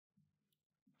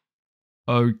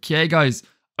Okay, guys,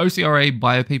 OCR A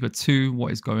Bio Paper 2,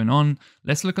 what is going on?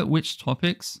 Let's look at which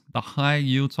topics, the high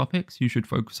yield topics you should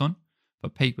focus on for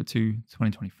Paper 2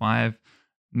 2025.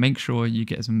 Make sure you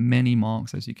get as many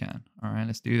marks as you can. All right,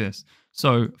 let's do this.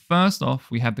 So first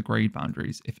off, we have the grade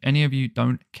boundaries. If any of you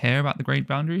don't care about the grade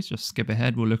boundaries, just skip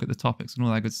ahead. We'll look at the topics and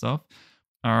all that good stuff.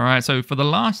 All right, so for the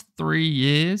last 3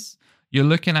 years, you're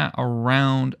looking at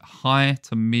around high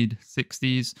to mid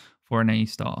 60s for an A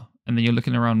star. And then you're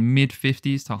looking around mid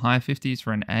 50s to high 50s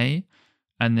for an A,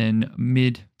 and then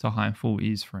mid to high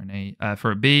 40s for an A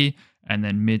for a B, and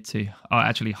then mid to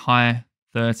actually high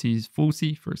 30s,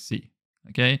 40 for a C.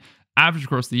 Okay, average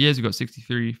across the years, we've got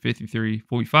 63, 53,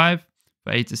 45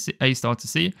 for A star to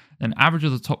C. Then average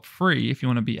of the top 3, if you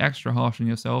want to be extra harsh on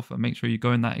yourself and make sure you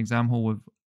go in that exam hall with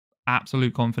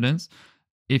absolute confidence.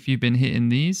 If you've been hitting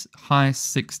these high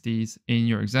 60s in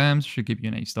your exams, should give you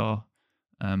an A star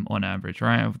on average,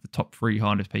 right? Of the top 3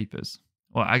 hardest papers.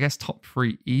 Well, I guess top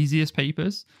 3 easiest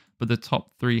papers, but the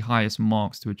top 3 highest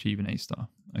marks to achieve an A star.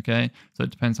 Okay, so it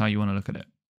depends how you want to look at it.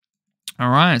 All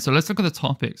right, so let's look at the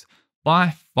topics.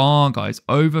 By far, guys,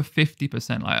 over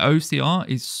 50%. Like OCR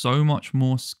is so much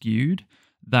more skewed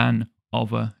than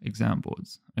other exam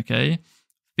boards. Okay,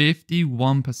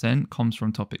 51% comes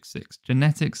from topic 6,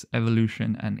 genetics,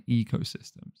 evolution, and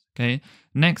ecosystems. Okay,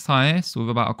 next highest, with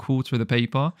about a quarter of the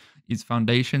paper, is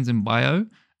foundations in bio.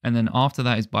 And then after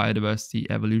that is biodiversity,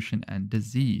 evolution, and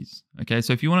disease. Okay,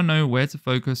 so if you want to know where to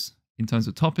focus in terms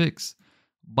of topics,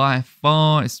 by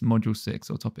far it's module 6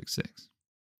 or topic 6.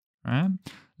 All right,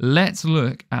 let's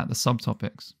look at the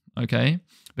subtopics. Okay,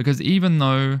 because even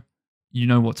though you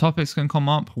know what topics can come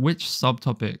up, which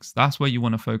subtopics, that's where you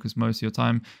want to focus most of your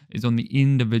time, is on the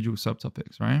individual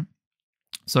subtopics, right?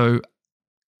 So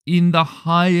in the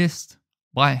highest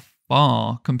by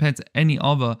far compared to any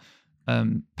other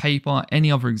paper,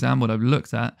 any other exam that I've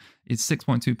looked at, is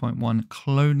 6.2.1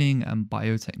 cloning and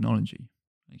biotechnology.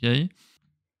 Okay,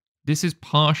 this is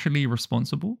partially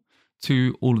responsible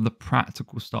to all of the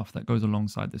practical stuff that goes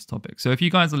alongside this topic. So if you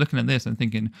guys are looking at this and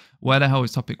thinking, where the hell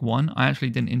is topic 1? I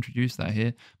actually didn't introduce that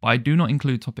here, but I do not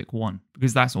include topic 1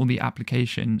 because that's all the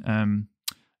application,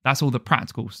 that's all the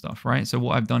practical stuff, right? So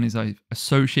what I've done is I've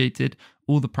associated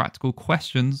all the practical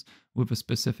questions with a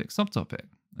specific subtopic,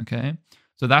 okay?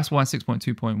 So that's why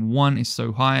 6.2.1 is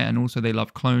so high, and also they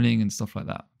love cloning and stuff like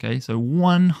that, okay? So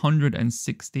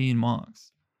 116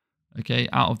 marks, okay,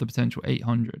 out of the potential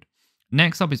 800.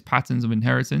 Next up is patterns of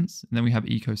inheritance, and then we have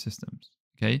ecosystems,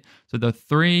 okay? So the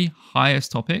 3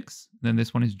 highest topics, then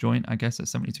this one is joint, I guess, at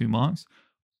 72 marks,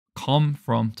 come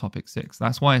from topic 6.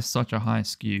 That's why it's such a high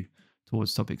skew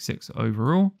towards topic 6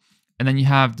 overall. And then you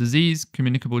have disease,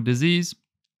 communicable disease,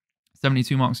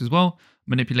 72 marks as well,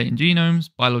 manipulating genomes,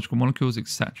 biological molecules,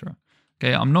 etc.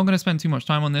 Okay, I'm not going to spend too much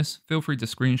time on this. Feel free to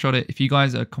screenshot it. If you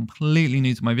guys are completely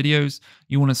new to my videos,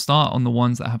 you want to start on the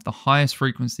ones that have the highest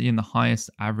frequency and the highest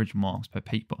average marks per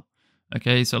paper.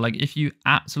 Okay, so like if you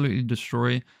absolutely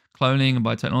destroy cloning and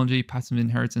biotechnology, patterns of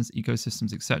inheritance,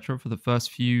 ecosystems, etc. for the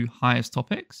first few highest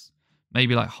topics,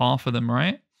 maybe like half of them,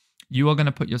 right? You are going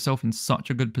to put yourself in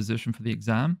such a good position for the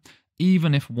exam,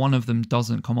 even if one of them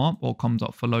doesn't come up or comes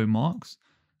up for low marks,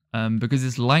 because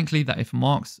it's likely that if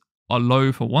marks are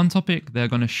low for one topic, they're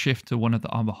going to shift to one of the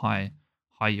other high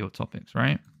yield topics,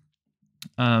 right?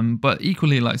 But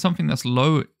equally, like something that's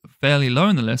low, fairly low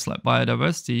in the list, like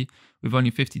biodiversity with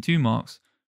only 52 marks,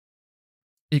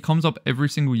 it comes up every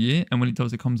single year, and when it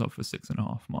does, it comes up for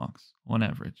 6.5 marks on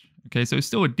average. Okay, so it's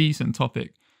still a decent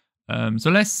topic. So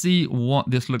let's see what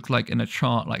this looks like in a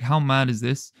chart. Like, how mad is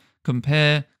this?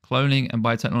 Compare cloning and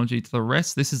biotechnology to the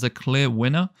rest. This is a clear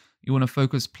winner. You want to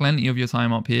focus plenty of your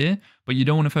time up here, but you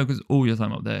don't want to focus all your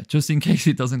time up there, just in case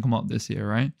it doesn't come up this year,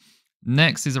 right?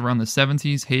 Next is around the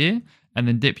 70s here, and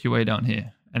then dip your way down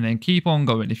here, and then keep on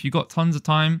going. If you've got tons of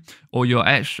time, or you're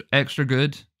extra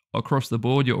good across the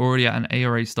board, you're already at an A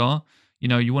or A star, you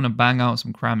know, you want to bang out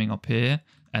some cramming up here,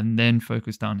 and then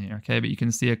focus down here, okay? But you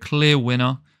can see a clear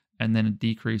winner, and then a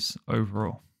decrease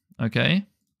overall, okay?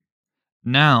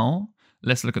 Now,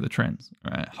 let's look at the trends.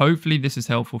 All right. Hopefully this is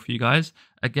helpful for you guys.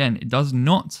 Again, it does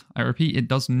not, I repeat, it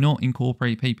does not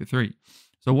incorporate paper 3.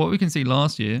 So what we can see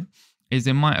last year is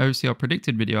in my OCR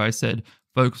predicted video, I said,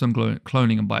 focus on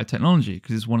cloning and biotechnology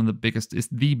because it's one of the biggest, it's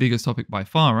the biggest topic by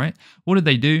far, right? What did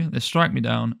they do? They strike me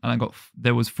down, and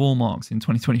there was 4 marks in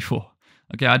 2024.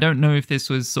 Okay, I don't know if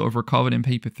this was sort of recovered in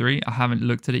paper 3. I haven't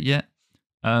looked at it yet.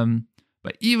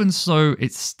 But even so,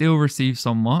 it still received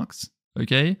some marks,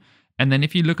 okay? And then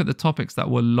if you look at the topics that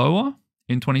were lower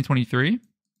in 2023,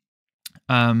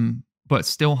 but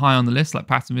still high on the list, like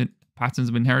patterns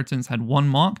of inheritance had 1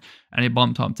 mark, and it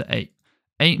bumped up to 8.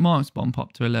 8 marks bumped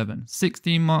up to 11,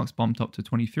 16 marks bumped up to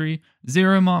 23,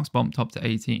 0 marks bumped up to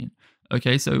 18.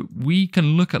 Okay, so we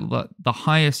can look at the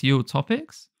highest yield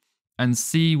topics and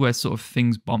see where sort of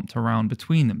things bumped around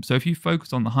between them. So if you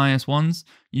focus on the highest ones,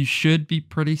 you should be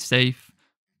pretty safe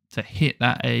to hit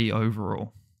that A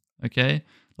overall. Okay,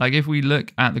 like if we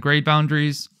look at the grade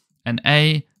boundaries, an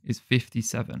A is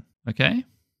 57. Okay,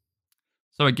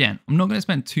 so again, I'm not going to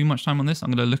spend too much time on this. I'm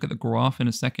going to look at the graph in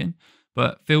a second,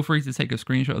 but feel free to take a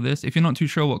screenshot of this. If you're not too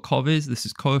sure what COV is, this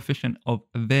is coefficient of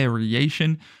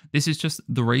variation. This is just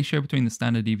the ratio between the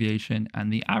standard deviation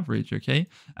and the average, okay?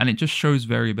 And it just shows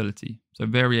variability. So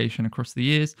variation across the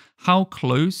years. How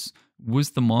close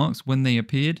was the marks when they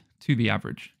appeared to the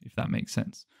average, if that makes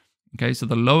sense? Okay, so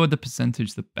the lower the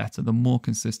percentage, the better, the more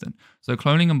consistent. So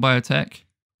cloning and biotech,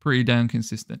 pretty damn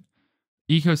consistent.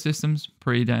 Ecosystems,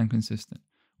 pretty damn consistent.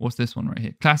 What's this one right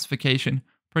here? Classification,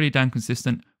 pretty damn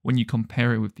consistent when you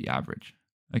compare it with the average,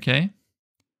 okay?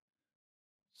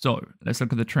 So let's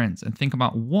look at the trends and think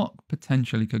about what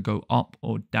potentially could go up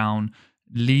or down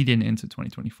leading into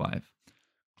 2025.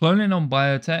 Cloning on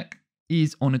biotech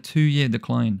is on a 2-year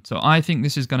decline. So I think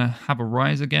this is going to have a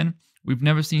rise again. We've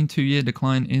never seen 2-year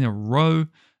decline in a row.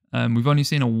 We've only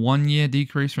seen a 1-year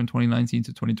decrease from 2019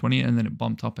 to 2020, and then it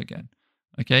bumped up again.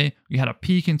 Okay, we had a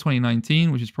peak in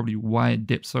 2019, which is probably why it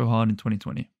dipped so hard in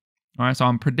 2020. All right, so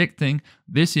I'm predicting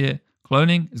this year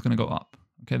cloning is going to go up.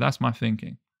 Okay, that's my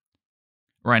thinking.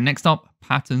 All right, next up,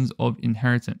 patterns of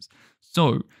inheritance.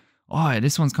 So,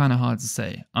 this one's kind of hard to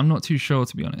say. I'm not too sure,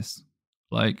 to be honest.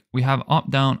 Like, we have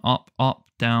up, down,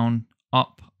 down,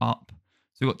 up. So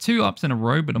we've got 2 ups in a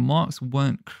row, but the marks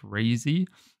weren't crazy.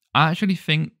 I actually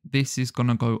think this is going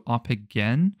to go up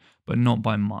again, but not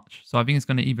by much. So I think it's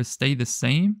going to either stay the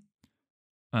same,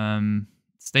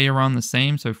 stay around the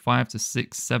same, so 5 to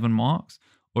 6, 7 marks,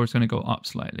 or it's going to go up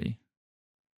slightly.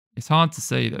 It's hard to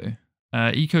say though.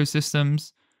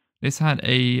 Ecosystems, this had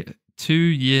a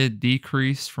 2-year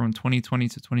decrease from 2020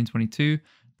 to 2022,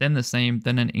 then the same,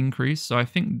 then an increase. So I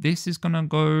think this is going to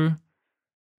go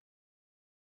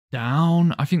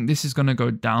down. I think this is going to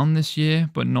go down this year,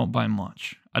 but not by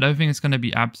much. I don't think it's going to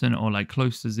be absent or like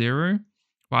close to 0,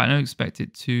 but I don't expect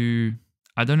it to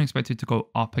go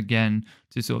up again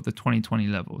to sort of the 2020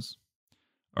 levels.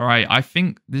 All right, I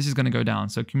think this is going to go down.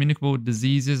 So communicable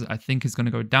diseases, I think is going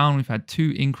to go down. We've had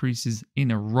 2 increases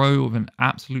in a row of an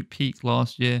absolute peak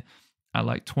last year at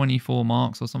like 24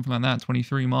 marks or something like that,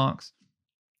 23 marks.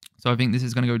 So I think this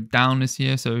is going to go down this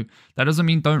year. So that doesn't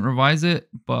mean don't revise it,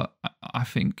 but I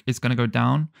think it's going to go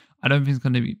down. I don't think it's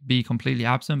going to be completely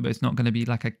absent, but it's not going to be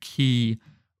like a key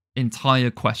entire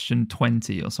question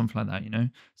 20 or something like that, you know?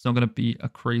 It's not going to be a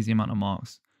crazy amount of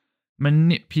marks.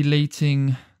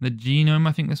 Manipulating the genome,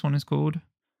 I think this one is called.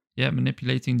 Yeah,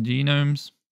 manipulating genomes.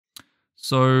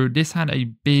 So this had a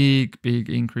big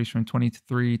increase from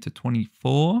 23 to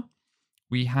 24.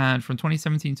 We had from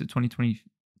 2017 to 2020,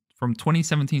 from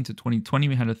 2017 to 2020,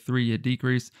 we had a 3-year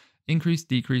decrease, increase,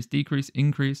 decrease, decrease,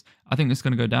 increase. I think this is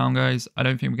going to go down, guys. I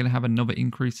don't think we're going to have another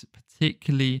increase,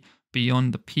 particularly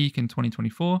beyond the peak in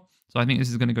 2024. So I think this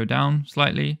is going to go down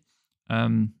slightly.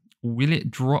 Will it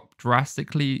drop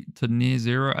drastically to near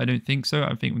 0? I don't think so.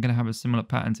 I think we're going to have a similar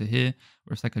pattern to here,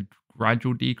 where it's like a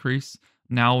gradual decrease.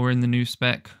 Now we're in the new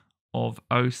spec of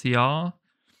OCR,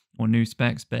 or new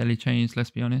specs, barely changed, let's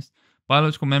be honest.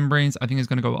 Biological membranes, I think is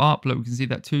going to go up. Look, we can see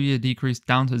that 2-year decrease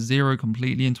down to 0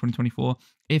 completely in 2024.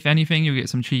 If anything, you'll get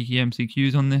some cheeky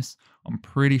MCQs on this. I'm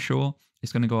pretty sure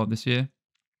it's going to go up this year.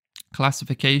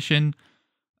 Classification.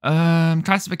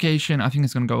 Classification, I think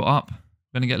it's going to go up.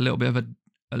 We're going to get a little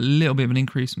bit of an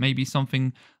increase, maybe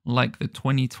something like the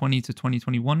 2020 to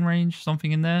 2021 range,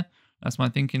 something in there. That's my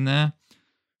thinking there.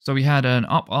 So we had an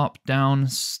up, down,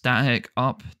 static,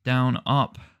 up, down,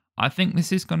 up. I think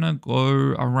this is going to go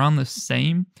around the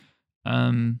same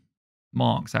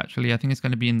marks, actually. I think it's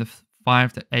going to be in the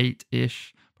 5 to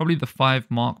 8-ish, probably the 5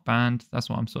 mark band. That's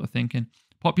what I'm sort of thinking.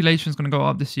 Population is going to go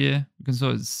up this year. You can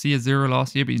sort of see a 0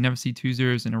 last year, but you never see 2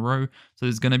 zeros in a row. So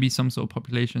there's going to be some sort of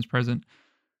populations present.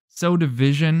 Cell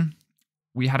division,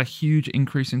 we had a huge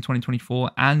increase in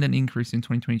 2024 and an increase in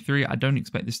 2023. I don't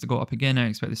expect this to go up again. I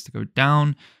expect this to go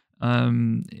down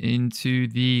into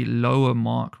the lower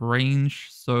mark range.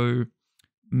 So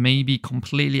maybe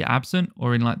completely absent,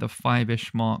 or in like the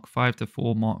 5-ish mark, 5 to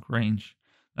 4 mark range.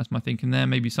 That's my thinking there.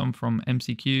 Maybe some from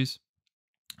MCQs.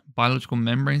 Biological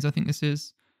membranes, I think this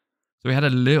is. So we had a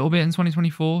little bit in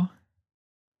 2024.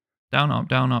 Down, up,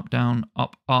 down, up, down,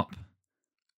 up, up.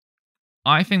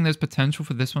 I think there's potential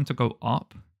for this one to go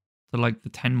up to like the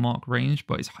 10 mark range,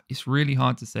 but it's really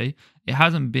hard to say. It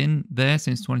hasn't been there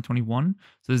since 2021.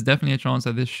 So there's definitely a chance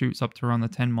that this shoots up to around the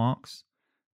 10 marks.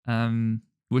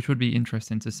 which would be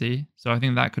interesting to see. So I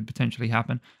think that could potentially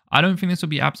happen. I don't think this will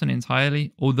be absent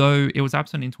entirely, although it was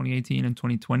absent in 2018 and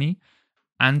 2020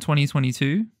 and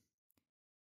 2022.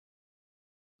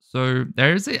 So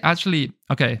there is actually,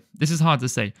 okay, this is hard to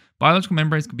say. Biological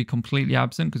membranes could be completely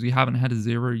absent because we haven't had a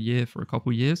 0 year for a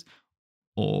couple years,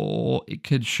 or it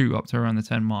could shoot up to around the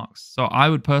 10 marks. So I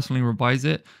would personally revise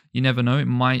it. You never know, it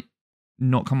might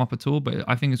not come up at all, but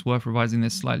I think it's worth revising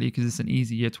this slightly because it's an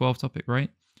easy year 12 topic, right?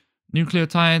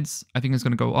 Nucleotides, I think it's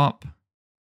going to go up.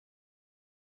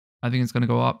 I think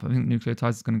nucleotides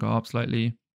is going to go up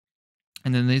slightly.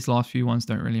 And then these last few ones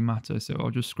don't really matter. So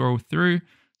I'll just scroll through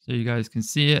so you guys can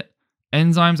see it.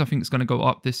 Enzymes, I think it's going to go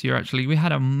up this year, actually. We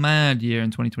had a mad year in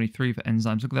 2023 for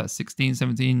enzymes. Look at that, 16,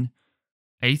 17,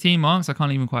 18 marks. I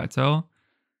can't even quite tell,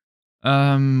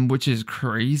 which is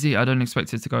crazy. I don't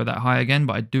expect it to go that high again,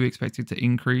 but I do expect it to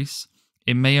increase.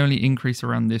 It may only increase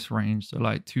around this range, so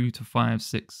like 2 to 5,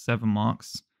 6, 7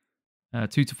 marks.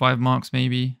 2 to 5 marks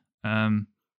maybe.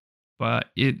 But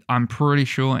I'm pretty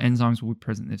sure enzymes will be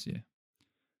present this year.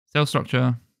 Cell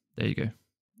structure, there you go.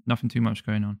 Nothing too much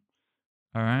going on.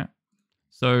 All right.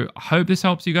 So I hope this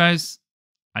helps you guys.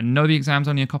 I know the exam's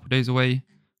only a couple days away.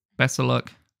 Best of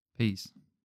luck. Peace.